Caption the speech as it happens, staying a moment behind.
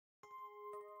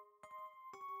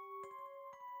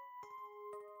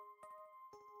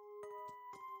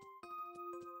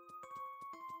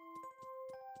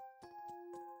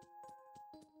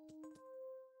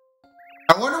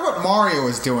I wonder what Mario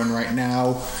is doing right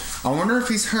now. I wonder if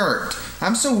he's hurt.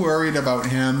 I'm so worried about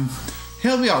him.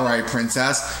 He'll be alright,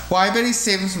 Princess. Why, I bet he's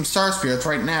saving some star spirits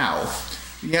right now.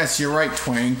 Yes, you're right,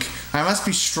 Twink. I must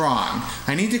be strong.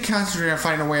 I need to concentrate on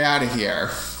finding a way out of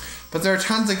here. But there are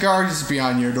tons of guards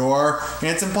beyond your door, and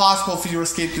it's impossible for you to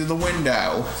escape through the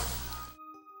window.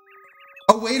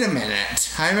 Oh, wait a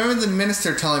minute. I remember the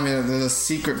minister telling me that there's a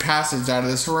secret passage out of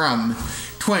this room.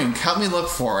 Twink, help me look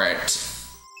for it.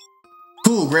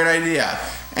 Cool, great idea.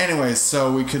 Anyway,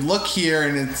 so we could look here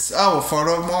and it's, oh, a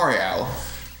photo of Mario.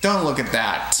 Don't look at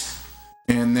that.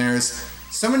 And there's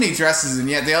so many dresses and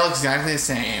yet they all look exactly the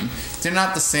same. They're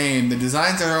not the same. The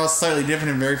designs are all slightly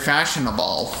different and very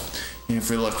fashionable. And if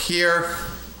we look here,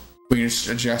 we can just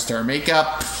adjust our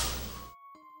makeup.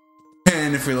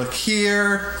 And if we look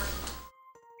here,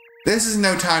 this is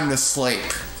no time to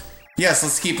sleep. Yes,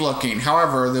 let's keep looking.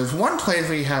 However, there's one place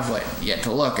we have yet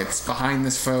to look. It's behind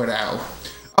this photo.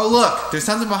 Oh look, there's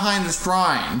something behind this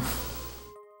drawing.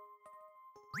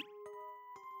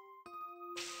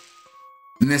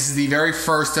 And this is the very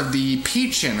first of the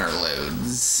Peach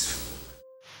interludes.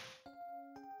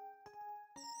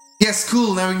 Yes,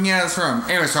 cool, now we can get out of this room.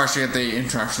 Anyway, so I should get the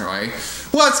introduction away.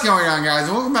 What's going on, guys?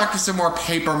 Welcome back to some more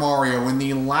Paper Mario. In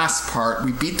the last part,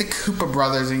 we beat the Koopa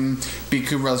Brothers and beat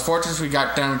Koopa Brothers Fortress. We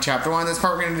got done with Chapter 1. This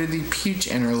part, we're going to do the Peach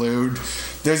interlude.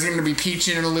 There's going to be Peach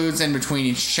interludes in between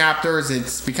each chapters.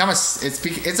 It's become a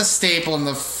staple in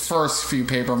the first few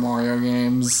Paper Mario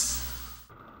games.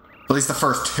 At least the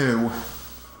first two.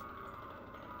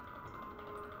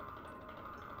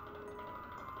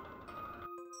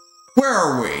 Where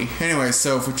are we? Anyway,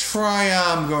 so if we try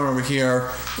going over here,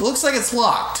 it looks like it's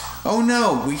locked. Oh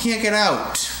no, we can't get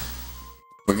out.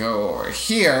 We go over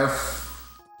here.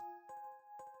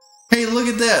 Hey, look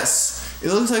at this. It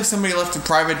looks like somebody left a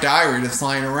private diary that's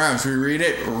lying around. Should we read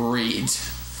it? Read.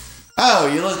 Oh,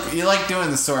 you like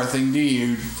doing this sort of thing, do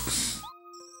you?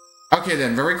 Okay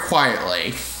then, very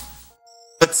quietly.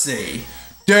 Let's see.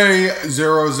 Day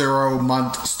 00,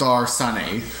 month, star,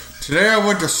 sunny. Today I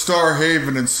went to Star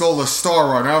Haven and sold a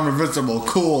star run. I'm invincible.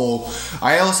 Cool.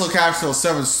 I also captured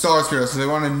 7 star spirits, so they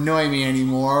won't annoy me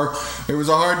anymore. It was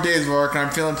a hard day's work and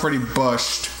I'm feeling pretty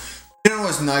bushed. Dinner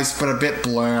was nice, but a bit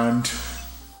bland.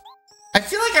 I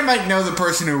feel like I might know the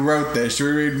person who wrote this. Should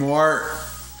we read more?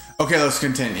 Okay, let's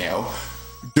continue.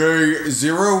 Day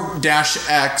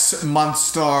 0-X, month,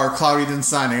 star, cloudy then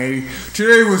sunny.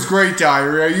 Today was great,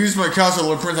 diary. I used my castle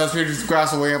to Princess Peach's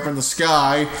castle way up in the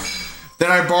sky.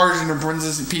 Then I barged into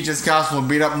Princess Peach's castle and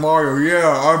beat up Mario.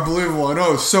 Yeah, unbelievable. I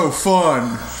know, so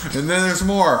fun. And then there's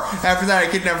more. After that,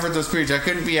 I kidnapped Princess Peach. I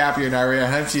couldn't be happier, diary. I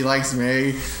hope she likes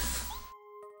me.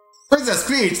 Princess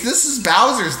Peach, this is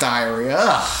Bowser's diary.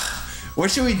 Ugh.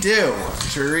 What should we do?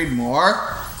 Should we read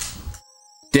more?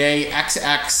 Day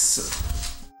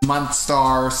XX, month,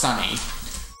 star, sunny.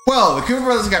 Well, the Koopa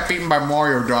Brothers got beaten by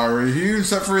Mario, diary. He even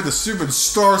set free the stupid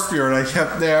star spirit I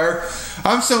kept there.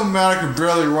 I'm so mad I can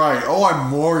barely write. Oh, I'm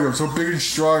Mario. I'm so big and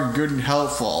strong and good and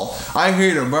helpful. I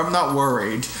hate him, but I'm not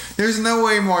worried. There's no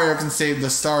way Mario can save the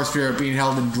star spirit being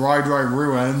held in dry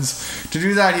ruins. To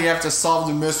do that, he'd have to solve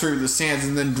the mystery of the sands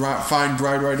and then find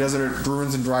dry desert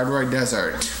ruins in dry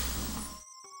desert.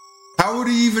 How would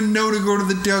he even know to go to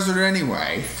the desert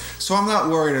anyway? So I'm not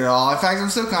worried at all. In fact, I'm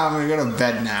so calm I'm gonna go to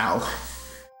bed now.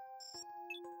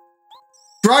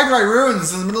 Dry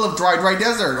ruins in the middle of dry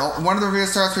desert. One of the real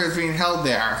star spirits being held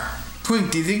there. Twink,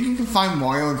 do you think you can find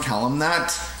Mario and tell him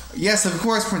that? Yes, of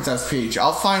course, Princess Peach.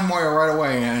 I'll find Mario right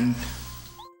away and...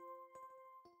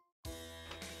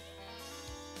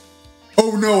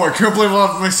 Oh no, I can't believe I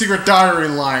left my secret diary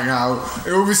lying out.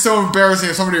 It would be so embarrassing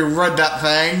if somebody read that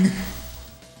thing.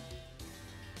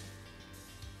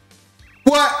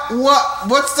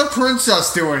 What's the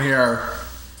princess doing here?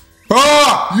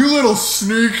 Ah! You little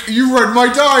sneak! You read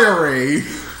my diary!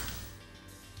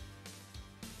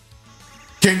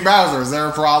 King Bowser, is there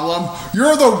a problem?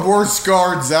 You're the worst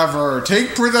guards ever!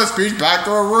 Take Princess Peach back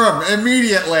to her room,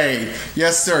 immediately!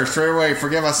 Yes, sir, straight away,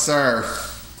 forgive us, sir.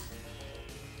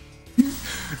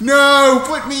 No!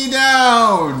 Put me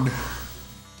down!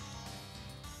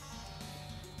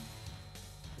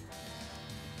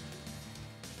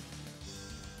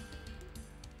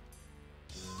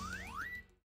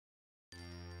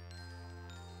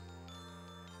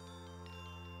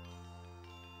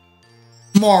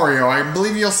 Mario, I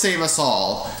believe you'll save us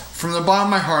all. From the bottom of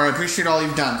my heart, I appreciate all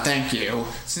you've done. Thank you.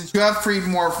 Since you have freed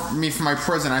me from my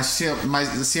prison, the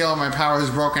seal of my power is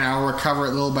broken. I will recover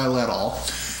it little by little.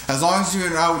 As long as you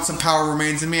know some power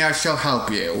remains in me, I shall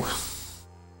help you.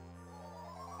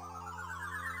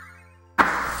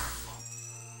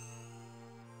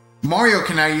 Mario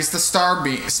can now use the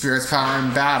Spirit's power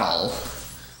in battle.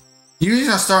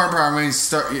 Using a star power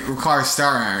means it requires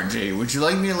star energy. Would you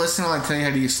like me to listen while I tell you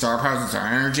how to use star powers and star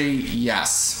energy?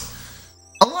 Yes.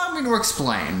 Allow me to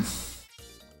explain.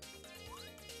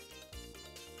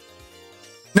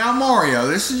 Now Mario,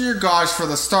 this is your gauge for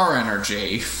the star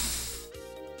energy.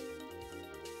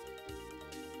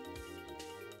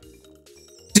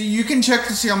 See, you can check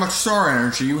to see how much star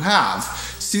energy you have.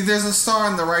 See, there's a star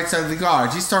on the right side of the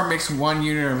gauge. Each star makes 1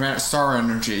 unit of star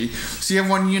energy. So you have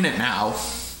 1 unit now.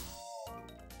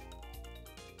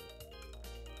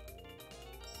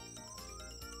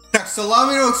 Next, allow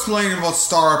me to explain about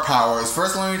star powers.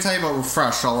 First, let me tell you about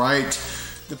refresh, alright?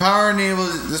 This power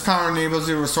enables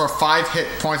you to restore 5 hit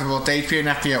points of both HP and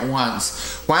FP at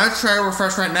once. Why not try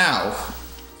refresh right now?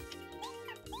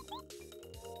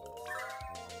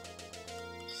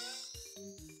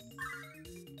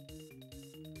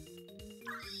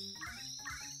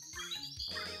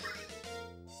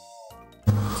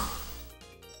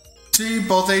 See,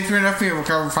 both HP and FP will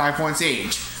recover 5 points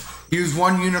each. Use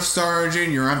 1 unit of star energy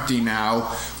and you're empty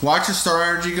now. Watch your star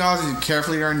energy gauge as you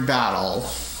carefully during battle.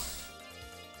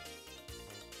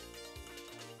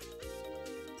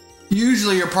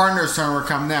 Usually your partner's turn will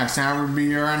come next, and that would be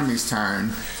your enemy's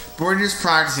turn. But we're just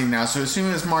practicing now, so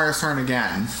assume it's Mario's turn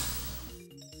again.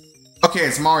 Okay,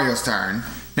 it's Mario's turn.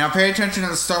 Now pay attention to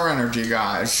the star energy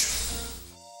gauge.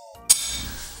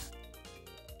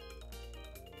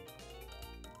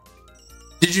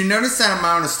 Did you notice that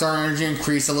amount of star energy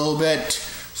increase a little bit?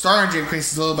 Star energy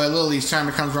increases little by little each time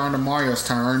it comes around to Mario's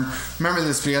turn. Remember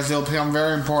this because it'll become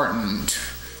very important.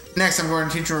 Next, I'm going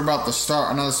to teach you about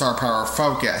another star power,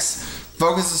 Focus.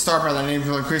 Focus is a star power that enables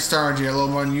you to increase star energy a little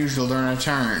more than usual during a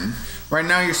turn. Right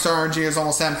now, your star energy is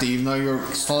almost empty, even though you're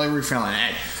slowly refilling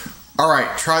it.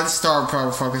 Alright, try the star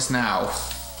power Focus now.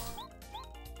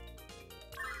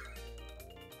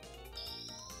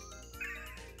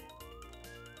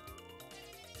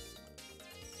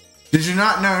 Did you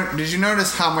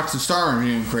notice how much the star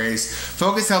energy increased?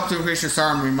 Focus helps to increase your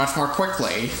star energy much more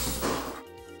quickly.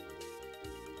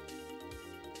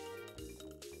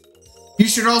 You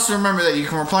should also remember that you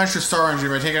can replenish your star energy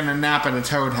by taking a nap at a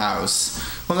Toad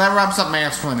house. Well, that wraps up my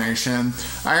explanation.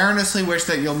 I earnestly wish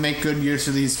that you'll make good use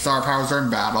of these star powers during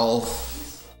battle.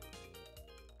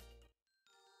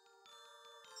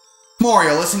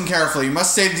 Mario, listen carefully. You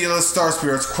must save the other star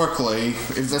spirits quickly.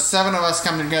 If the 7 of us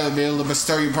come together, we'll be able to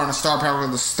bestow you upon a star power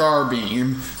with the Star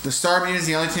Beam. The Star Beam is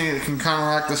the only thing that can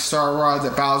counteract the Star Rod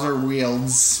that Bowser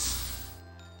wields.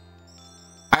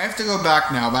 I have to go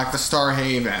back now, back to Star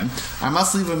Haven. I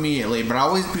must leave immediately, but I'll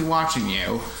always be watching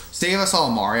you. Save us all,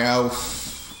 Mario.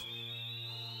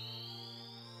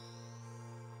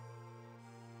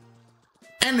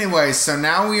 Anyway, so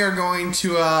now we are going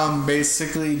to,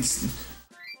 basically...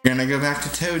 We're gonna go back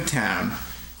to Toad Town.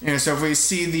 So if we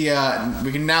see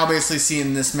we can now basically see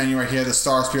in this menu right here the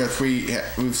star spirits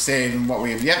we've saved and what we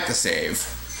have yet to save.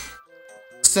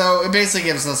 So it basically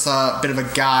gives us a bit of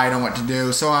a guide on what to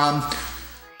do. So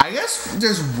I guess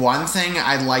there's one thing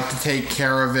I'd like to take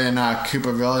care of in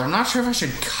Koopa Village. I'm not sure if I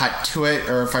should cut to it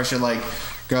or if I should like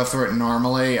go through it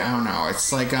normally. I don't know.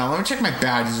 It's like let me check my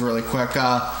badges really quick.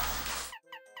 I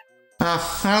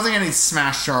don't think I need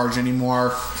Smash Charge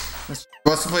anymore.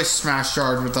 Let's replace Smash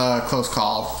Charge with a Close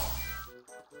Call.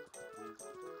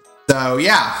 So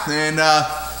yeah, and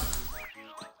I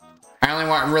only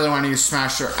really want to use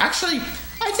Smash Charge. Actually,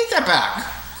 I take that back.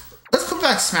 Let's put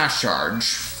back Smash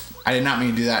Charge. I did not mean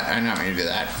to do that. I did not mean to do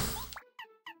that.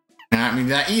 I did not mean to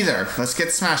do that either. Let's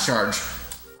get Smash Charge.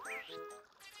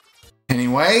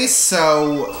 Anyway,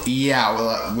 so yeah,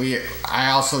 well, I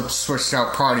also switched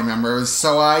out party members.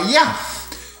 So yeah.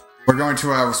 We're going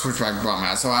to switch back to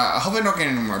Bomb. So I hope I don't get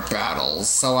any more battles.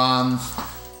 So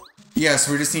yes,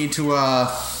 we just need to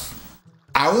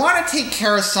I want to take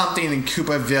care of something in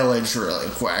Koopa Village really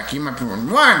quick. You might be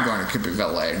wondering why I'm going to Koopa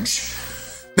Village.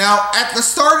 Now, at the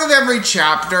start of every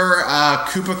chapter,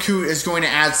 Koopa Koot is going to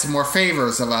add some more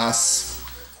favors of us.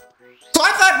 So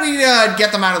I thought we'd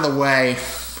get them out of the way.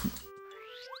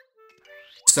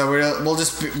 So we're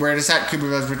just at Koopa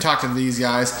Village. We talk to these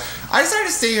guys. I decided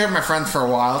to stay here with my friends for a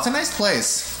while. It's a nice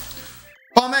place.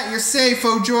 Bombette, you're safe.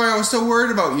 Oh joy, I was so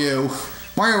worried about you.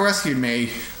 Mario rescued me.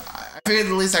 I figured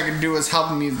the least I could do was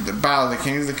help me battle the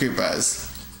Kings of the Koopas.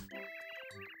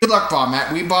 Good luck,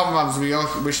 Bombette. We Bombs, we all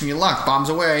wishing you luck. Bombs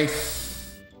away.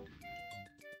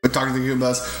 We talk to the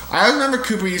Koopas. I always remember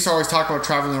Koopa used to always talk about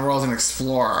traveling the world as an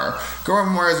explorer. Go over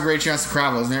more as a great chance to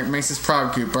travel. It makes us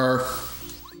proud, Kooper.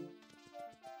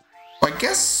 I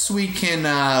guess we can,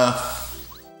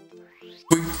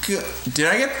 did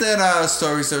I get that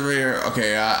stories over here?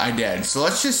 Okay, I did. So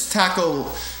let's just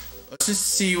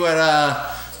see what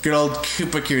good old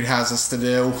Koopa Coot has us to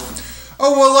do.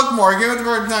 Oh, well, look, more. Give it the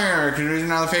bird. Can you do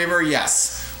another favor?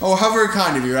 Yes. Oh, how very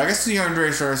kind of you. I guess the young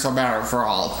dracer is so bad for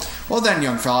all. Well then,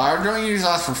 young fella, I don't usually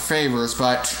ask for favors,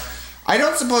 but I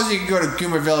don't suppose you could go to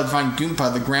Goomba Village and find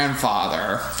Goomba, the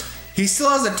grandfather. He still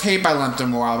has a tape I lent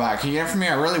him a while back. Can you get it for me?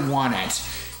 I really want it.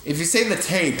 If you say the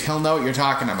tape, he'll know what you're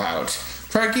talking about.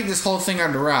 Try to keep this whole thing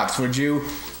under wraps, would you?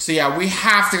 So yeah, we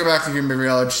have to go back to Goomba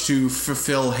Village to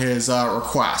fulfill his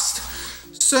request.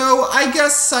 So I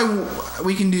guess I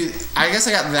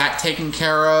got that taken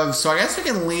care of. So I guess we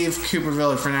can leave Koopa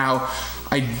Village for now.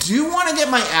 I do want to get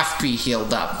my FP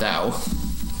healed up though.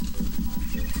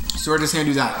 So we're just gonna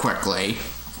do that quickly.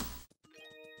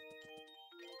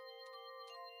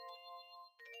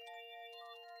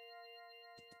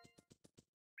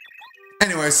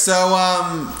 Anyway, so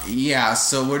yeah,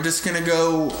 so we're just gonna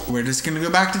go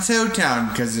back to Toad Town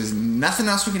because there's nothing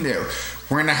else we can do.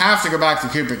 We're gonna have to go back to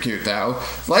Koopa Coot though.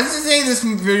 Let's just say this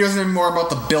video is gonna be more about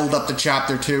the build up to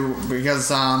Chapter 2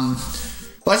 because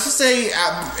let's just say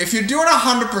if you're doing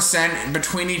 100%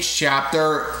 between each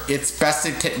chapter, it's best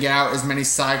to get out as many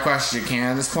side quests as you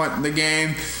can at this point in the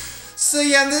game. So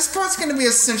yeah, this part's gonna be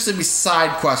essentially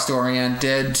side quest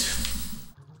oriented.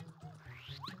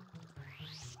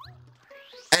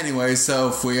 Anyway, so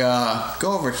if we go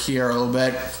over here a little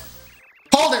bit.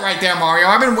 Hold it right there, Mario.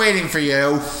 I've been waiting for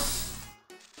you.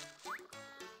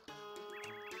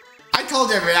 I told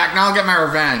you I'd be back. Now I'll get my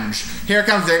revenge. Here it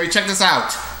comes, baby. Check this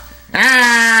out.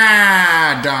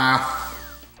 Ah, duh.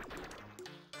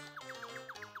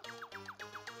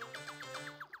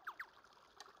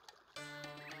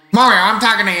 Mario, I'm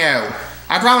talking to you.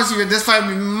 I promise you this fight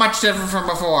will be much different from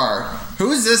before.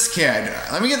 Who's this kid?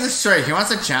 Let me get this straight. He wants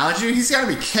to challenge you? He's gotta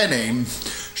be kidding.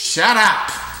 Shut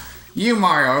up. You,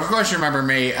 Mario. Of course you remember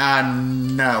me.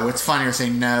 No. It's funnier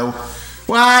saying no.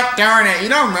 What? Darn it. You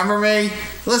don't remember me?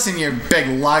 Listen, you big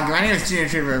lug. My name is Junior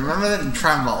Trooper. Remember that and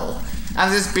tremble.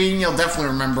 After this beating, you'll definitely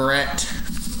remember it.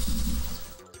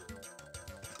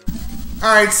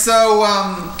 Alright, so,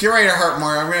 get ready to hurt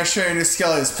Mario. I'm gonna show you a new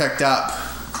skill I just picked up.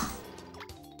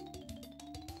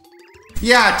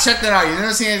 Yeah, check that out. You've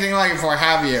never seen anything like it before,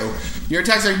 have you? Your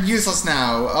attacks are useless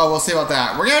now. Oh, we'll see about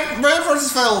that. We're gonna approach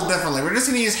this fight a little differently. We're just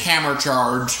gonna use Hammer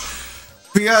Charge.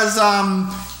 Because,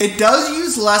 it does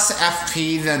use less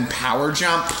FP than Power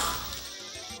Jump.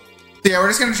 So yeah, we're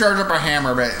just gonna charge up our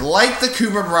hammer, but like the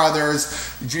Koopa Brothers,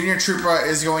 Junior Trooper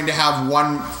is going to have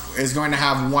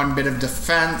one bit of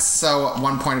defense, so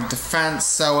 1 point of defense.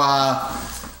 So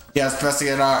yeah, it's best to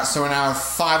get our. So we now have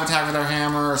 5 attack with our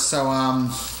hammer. So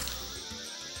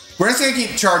we're just gonna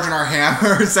keep charging our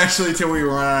hammer essentially till we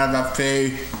run out of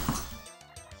FP.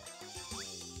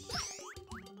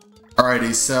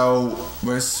 Alrighty, so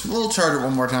we'll charge it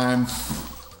one more time.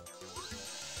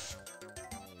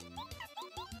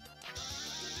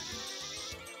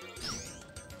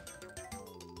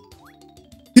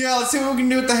 Yeah, let's see what we can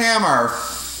do with the hammer.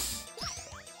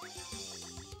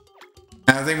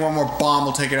 And I think one more bomb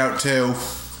will take it out too.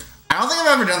 I don't think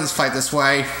I've ever done this fight this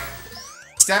way.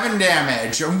 7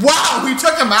 damage. Wow, we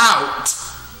took him out.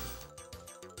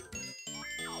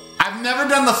 I've never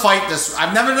done this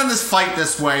fight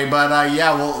this way, but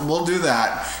yeah, we'll do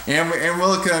that. And we'll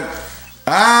look at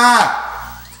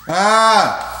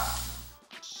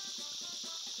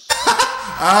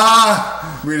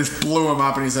we just blew him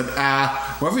up and he said,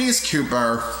 what if we use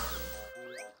Cooper?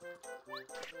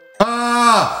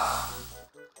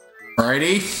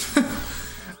 Alrighty.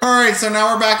 Alright, so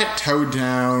now we're back at Toad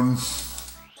Town.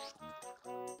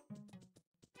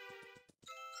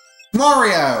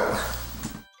 Mario!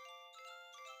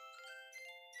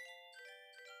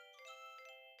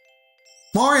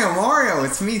 Mario,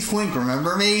 it's me, Twink,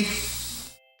 remember me?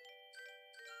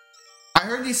 I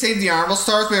heard you saved the Honorable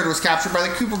Stars, but it was captured by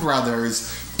the Koopa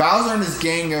Brothers. Bowser and his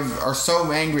gang are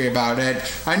so angry about it.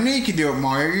 I knew you could do it,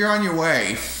 Mario. You're on your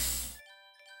way.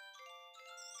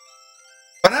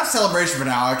 But enough celebration for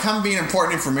now. I come being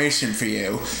important information for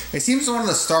you. It seems one of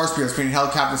the Star Spears being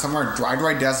held captive somewhere in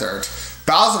Dry Desert.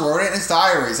 Bowser wrote it in his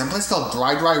diary. Some place called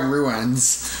Dry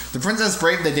Ruins. The princess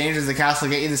braved the dangers of the castle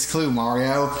to get you this clue,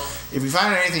 Mario. If we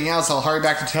find anything else, I'll hurry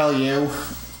back to tell you.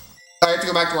 I have to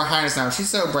go back to Her Highness now. She's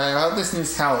so brave. I hope this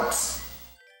news helps.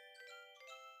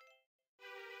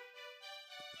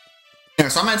 Yeah,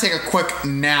 so I'm going to take a quick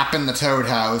nap in the Toad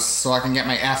House so I can get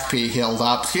my FP healed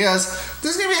up. Because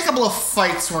there's going to be a couple of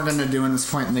fights we're going to do in this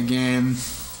point in the game.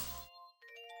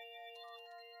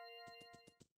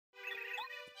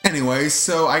 Anyway,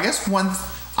 so I guess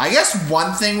I guess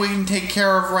one thing we can take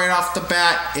care of right off the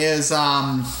bat is,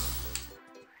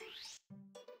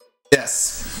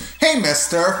 this. Hey,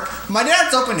 mister. My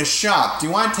dad's opened a shop. Do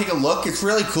you want to take a look? It's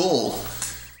really cool.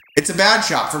 It's a badge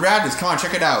shop for badges. Come on,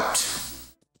 check it out.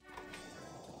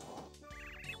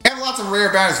 We have lots of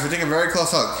rare badges. We're taking a very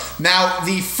close look. Now,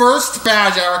 the first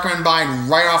badge I recommend buying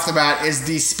right off the bat is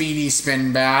the Speedy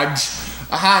Spin badge.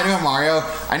 Aha, I know, Mario.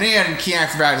 I know you had a key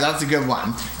for badges. That's a good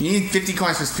one. You need 50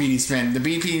 coins for Speedy Spin. The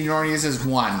BP you normally use is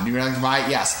 1. Do you like to buy it?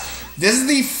 Yes. This is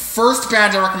the first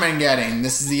badge I recommend getting.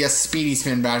 This is the Speedy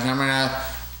Spin badge. And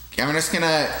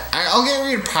I'll get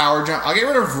rid of Power Jump. I'll get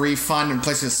rid of Refund and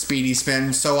place with Speedy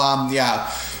Spin. So,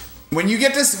 yeah. When you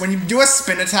get this, when you do a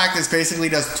spin attack, this basically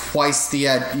does twice the,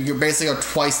 you can basically go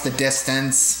twice the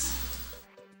distance.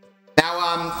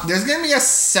 Now, there's gonna be a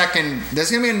second,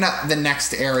 there's gonna be the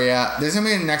next area. There's gonna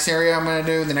be the next area I'm gonna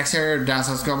do, the next area down,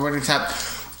 so let's go over to tap.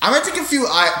 I'm gonna take a few,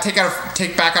 take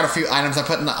back out a few items I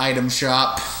put in the item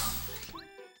shop.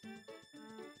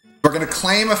 We're gonna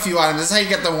claim a few items. This is how you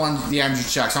get the items you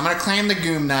check. So I'm gonna claim the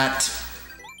Goom Nut.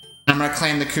 I'm gonna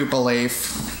claim the Koopa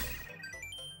Leaf.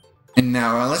 And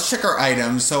now, let's check our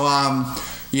items. So,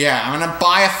 yeah, I'm gonna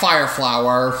buy a Fire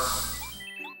Flower.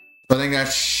 I think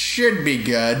that should be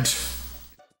good.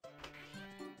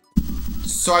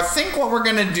 So I think what we're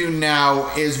gonna do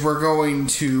now is we're going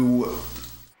to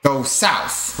go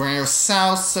south. We're gonna go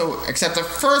south, so, except at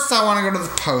first I wanna go to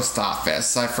the post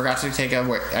office. I forgot to take care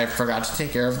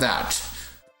of that.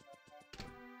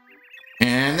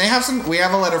 And we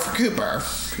have a letter for Cooper.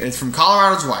 It's from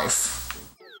Colorado's wife.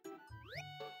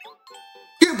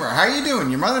 Cooper, how you doing?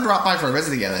 Your mother dropped by for a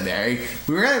visit the other day.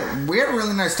 We had a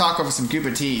really nice talk over some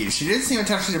Koopa teas. She did seem to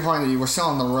touch the point that you were still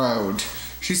on the road.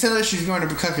 She said that she's going to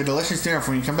cook a delicious dinner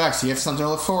for when you come back, so you have something to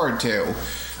look forward to.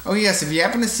 Oh yes, if you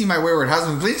happen to see my wayward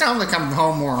husband, please tell him to come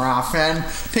home more often.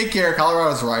 Take care,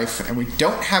 Colorado's wife. And we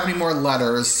don't have any more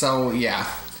letters, so yeah.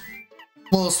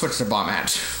 We'll switch to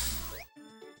Bombette.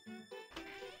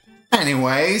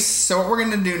 Anyways, so what we're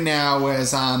gonna do now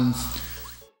is,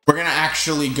 we're gonna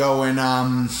actually go and,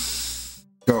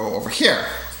 go over here.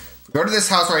 Go to this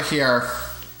house right here.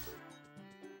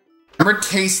 Remember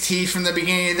Tayce T from the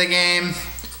beginning of the game?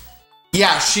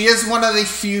 Yeah, she is one of the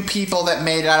few people that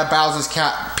made it out of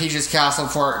Peach's Castle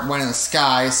before it went in the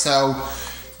sky, so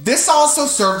this also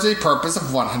serves a purpose of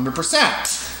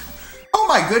 100%. Oh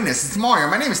my goodness, it's Mario.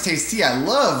 My name is Tayce T. I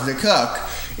love to cook.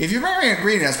 If you're marrying a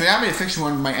greediness, we have me to fix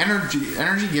one of my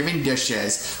energy-giving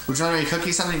dishes. Would you want me to cook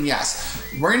you something? Yes.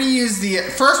 We're gonna use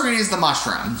first we're gonna use the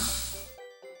mushroom.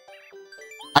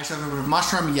 Actually,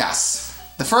 mushroom, yes.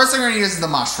 The first thing we're gonna use is the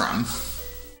mushroom.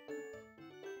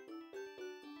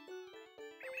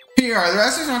 Here, the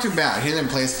rest is not too bad. Here's in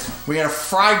place. We got a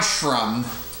fried shroom.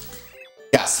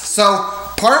 Yes. So,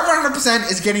 part of 100%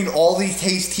 is getting all these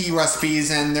Tayce T recipes,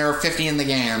 and there are 50 in the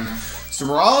game. So,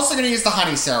 we're also gonna use the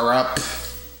honey syrup.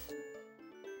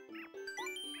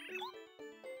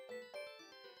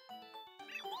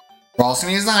 We're also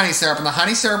gonna use the honey syrup, and the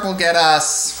honey syrup will get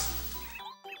us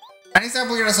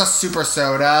a super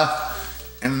soda.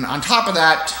 And on top of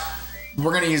that,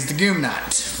 we're gonna use the Goom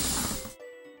Nut.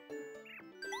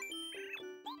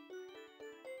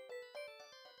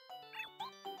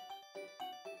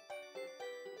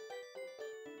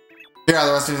 Yeah,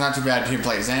 the rest is not too bad to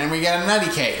place. And we get a nutty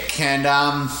cake.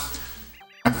 And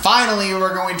finally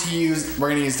we're gonna use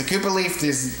the Koopa Leaf.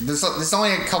 There's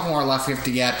only a couple more left we have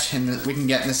to get, and we can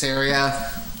get in this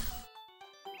area.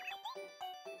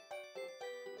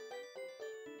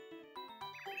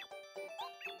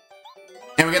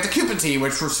 And we get the Koopa Tea,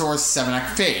 which restores 7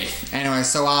 XP. Anyway,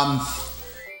 so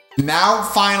now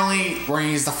finally we're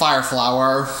gonna use the Fire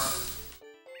Flower.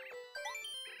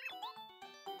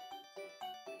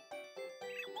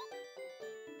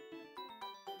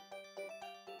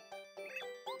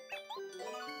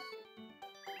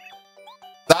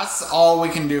 That's all we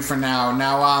can do for now.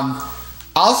 Now,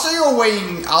 I'll show you a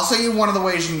way. I'll show you one of the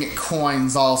ways you can get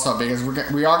coins also, because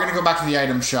we are gonna go back to the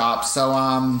item shop. So,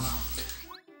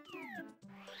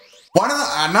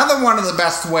 another one of the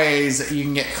best ways that you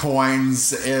can get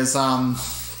coins is I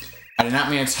did not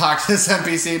mean to talk to this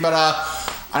NPC, but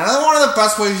another one of the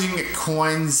best ways you can get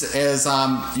coins is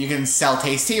you can sell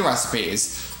Tayce T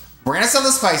recipes. We're gonna sell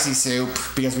the spicy soup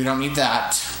because we don't need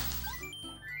that.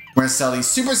 We're gonna sell the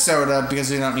super soda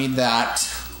because we don't need that.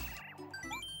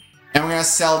 And we're gonna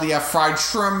sell the fried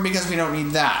shrimp because we don't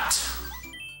need that.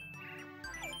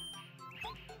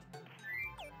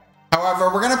 However,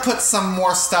 we're gonna put some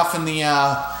more stuff in the,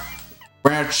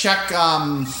 we're gonna check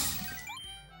the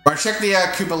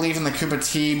Koopa Leaf and the Koopa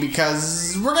Tea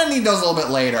because we're gonna need those a little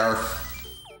bit later.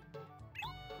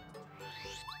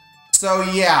 So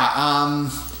yeah,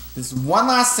 there's one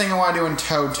last thing I want to do in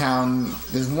Toad Town.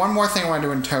 There's one more thing I want to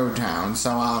do in Toad Town.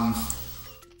 So I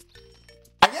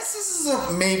guess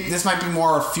this might be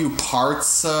more a few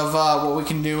parts of what we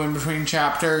can do in between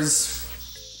chapters.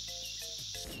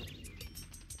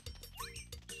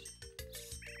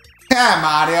 Yeah,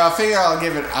 Mario, I figure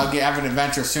I'll have an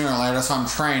adventure sooner or later, so I'm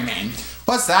training.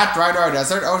 What's that? Dry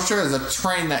Desert? Oh, sure, there's a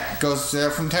train that goes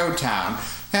there from Toad Town.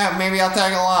 Yeah, maybe I'll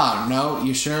tag along. No,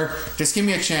 you sure? Just give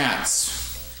me a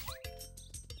chance.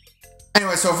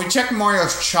 Anyway, so if we check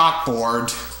Mario's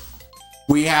chalkboard,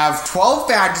 we have 12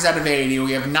 badges out of 80,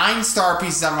 we have 9 star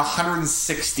pieces out of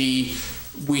 160,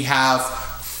 we have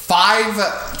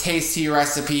 5 Tayce T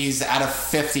recipes out of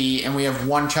 50, and we have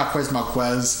 1 Chuck Quizmo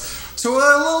quiz. So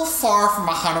we're a little far from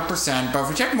 100%, but if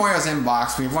we check Mario's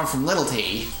inbox, we have one from Little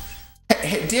T.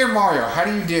 Hey, dear Mario, how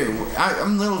do you do?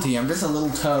 I'm Little T, I'm just a little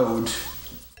toad.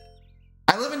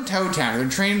 I live in Toad Town. I've been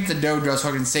trained at the dojo so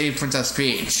I can save Princess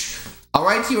Peach. I'll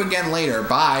write to you again later.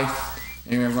 Bye.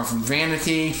 And we have one from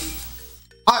Vanity.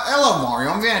 Hello,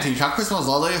 Mario. I'm Vanity, Chuck Quizmo's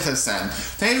lovely assistant.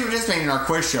 Thanks for participating in our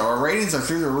quiz show. Our ratings are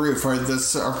through the roof. Are the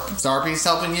star piece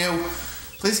helping you?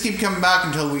 Please keep coming back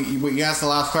until we ask the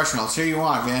last question. I'll cheer you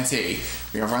on, Vanity.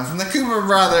 We have one from the Cooper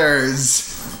Brothers.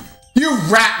 You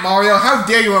rat, Mario! How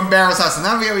dare you embarrass us? And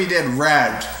none of you did,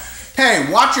 Red. Hey,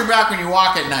 watch your back when you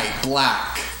walk at night,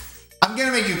 Black. I'm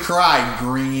gonna make you cry,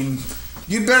 Green.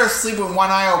 You'd better sleep with one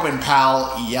eye open,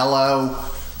 pal, Yellow.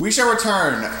 We shall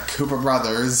return, Cooper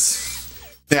Brothers.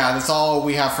 Yeah, that's all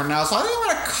we have for now. So I think I'm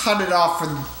gonna cut it off for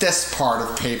this part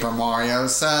of Paper Mario.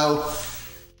 So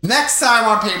next time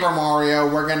on Paper Mario,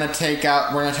 we're gonna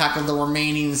tackle the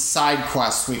remaining side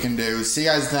quests we can do. See you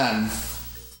guys then.